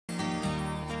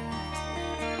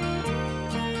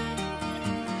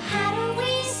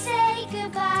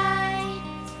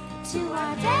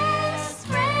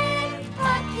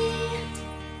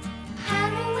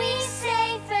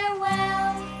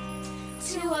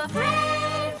a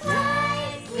friend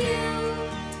like you.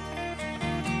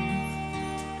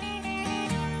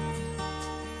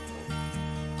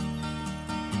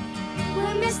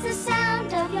 We'll miss the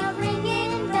sound of your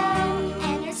ringing bell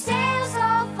and your sails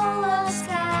all full of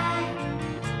sky.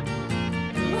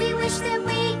 We wish that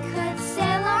we could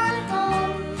sail on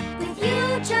home with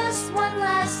you just one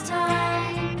last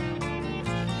time.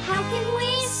 How can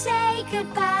we say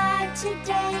goodbye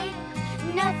today?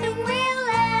 Nothing will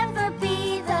ever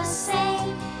be the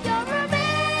same. You're our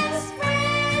best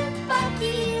friend,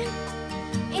 Bucky.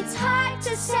 It's hard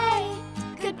to say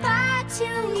goodbye to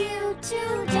you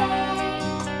today.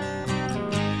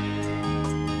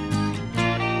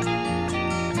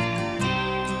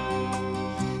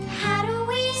 How do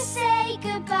we say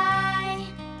goodbye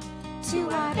to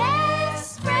our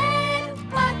best friend,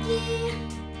 Bucky?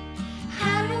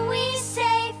 How do we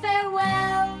say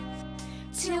farewell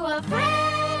to a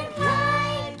friend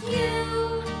like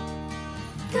you?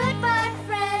 Goodbye,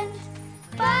 friend,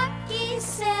 Bucky,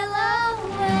 sail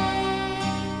away.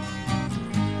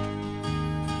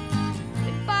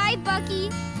 Goodbye, Bucky.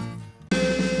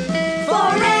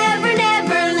 Forever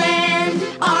Neverland,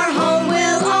 our home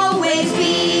will always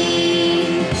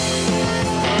be.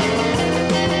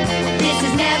 This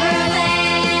is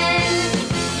Neverland,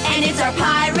 and it's our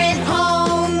pirate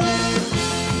home.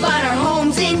 But our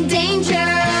home's in danger.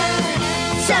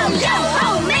 So yo ho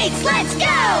mates, let's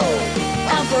go!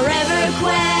 A forever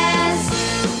quest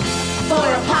for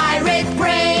a pirate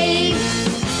brave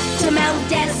to mount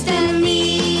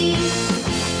destiny.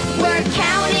 We're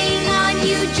counting on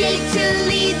you, Jake, to